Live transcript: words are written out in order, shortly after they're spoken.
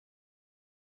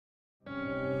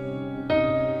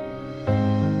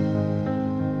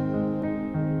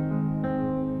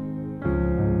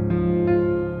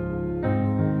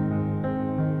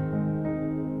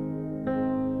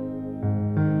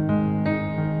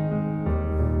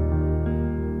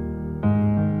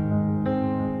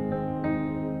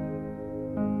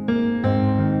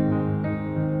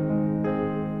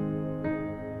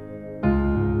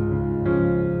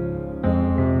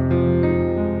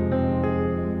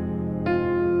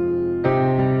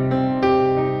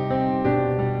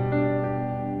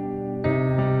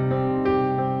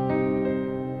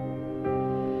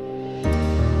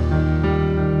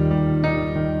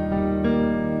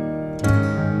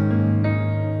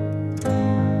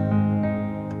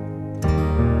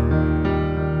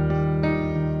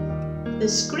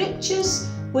scriptures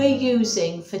we're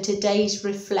using for today's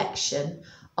reflection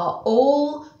are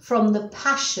all from the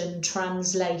Passion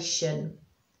Translation.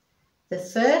 The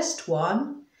first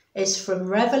one is from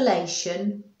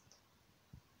Revelation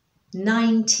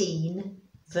 19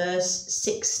 verse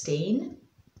 16.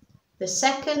 The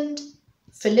second,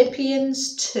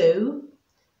 Philippians 2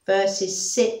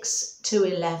 verses 6 to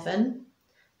 11.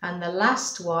 And the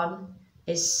last one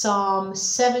is Psalm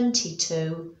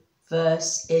 72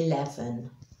 verse 11.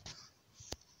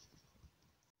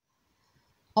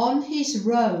 On his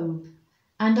robe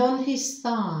and on his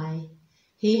thigh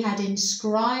he had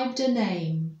inscribed a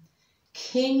name,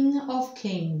 King of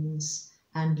Kings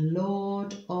and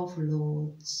Lord of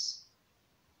Lords.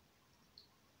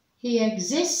 He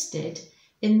existed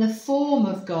in the form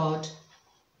of God,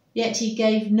 yet he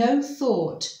gave no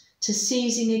thought to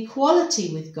seizing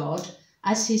equality with God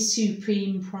as his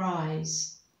supreme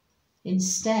prize.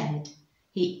 Instead,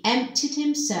 he emptied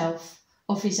himself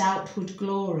of his outward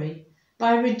glory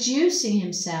by reducing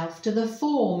himself to the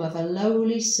form of a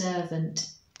lowly servant.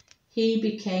 He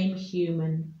became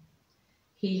human.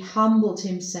 He humbled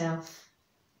himself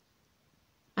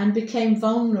and became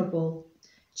vulnerable,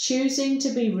 choosing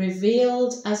to be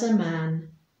revealed as a man,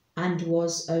 and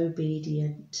was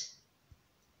obedient.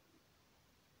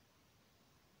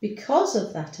 Because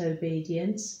of that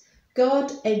obedience,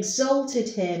 God exalted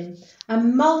him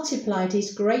and multiplied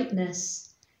his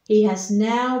greatness. He has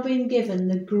now been given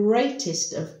the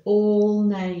greatest of all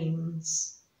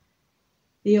names.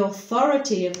 The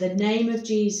authority of the name of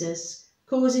Jesus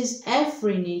causes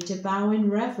every knee to bow in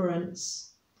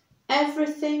reverence.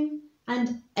 Everything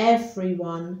and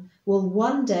everyone will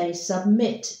one day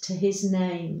submit to his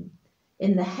name,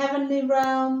 in the heavenly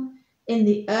realm, in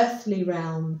the earthly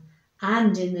realm,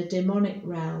 and in the demonic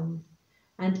realm.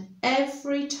 And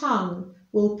every tongue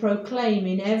will proclaim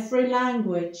in every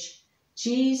language,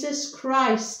 Jesus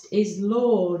Christ is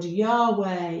Lord,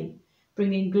 Yahweh,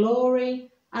 bringing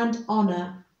glory and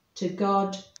honour to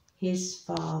God his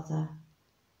Father.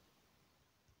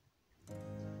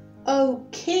 O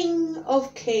King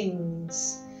of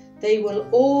Kings, they will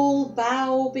all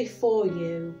bow before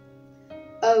you.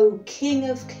 O King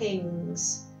of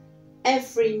Kings,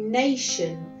 every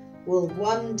nation will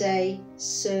one day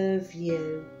serve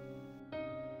you.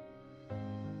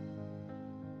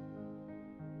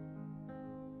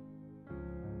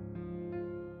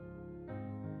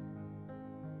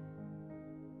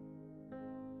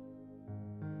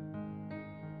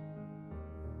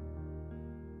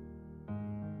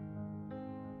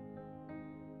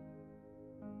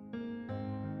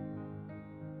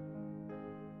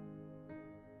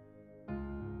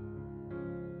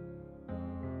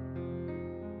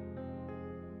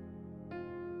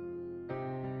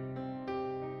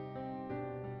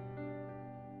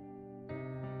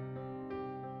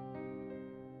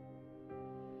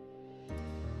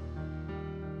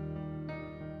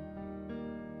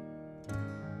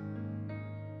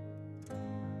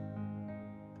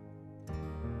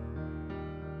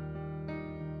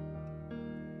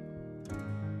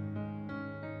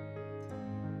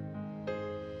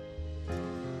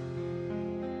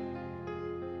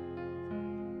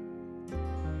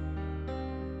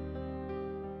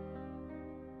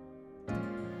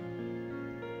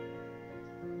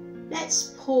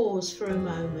 Let's pause for a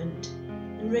moment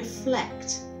and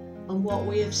reflect on what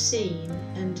we have seen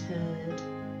and heard.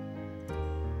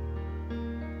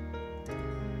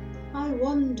 I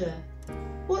wonder,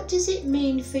 what does it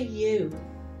mean for you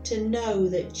to know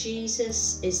that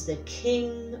Jesus is the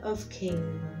King of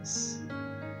Kings?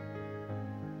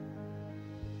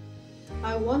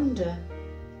 I wonder,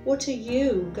 what are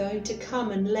you going to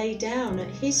come and lay down at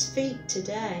his feet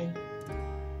today?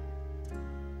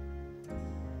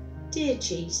 Dear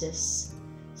Jesus,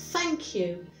 thank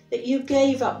you that you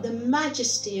gave up the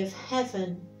majesty of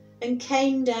heaven and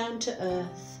came down to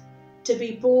earth to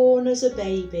be born as a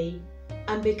baby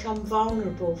and become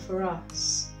vulnerable for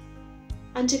us,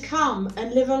 and to come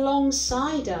and live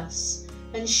alongside us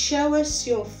and show us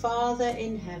your Father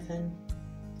in heaven.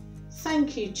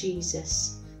 Thank you,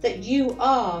 Jesus, that you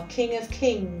are King of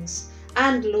Kings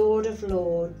and Lord of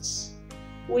Lords.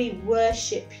 We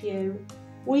worship you,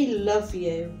 we love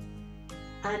you,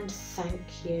 and thank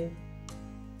you.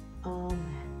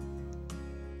 Amen.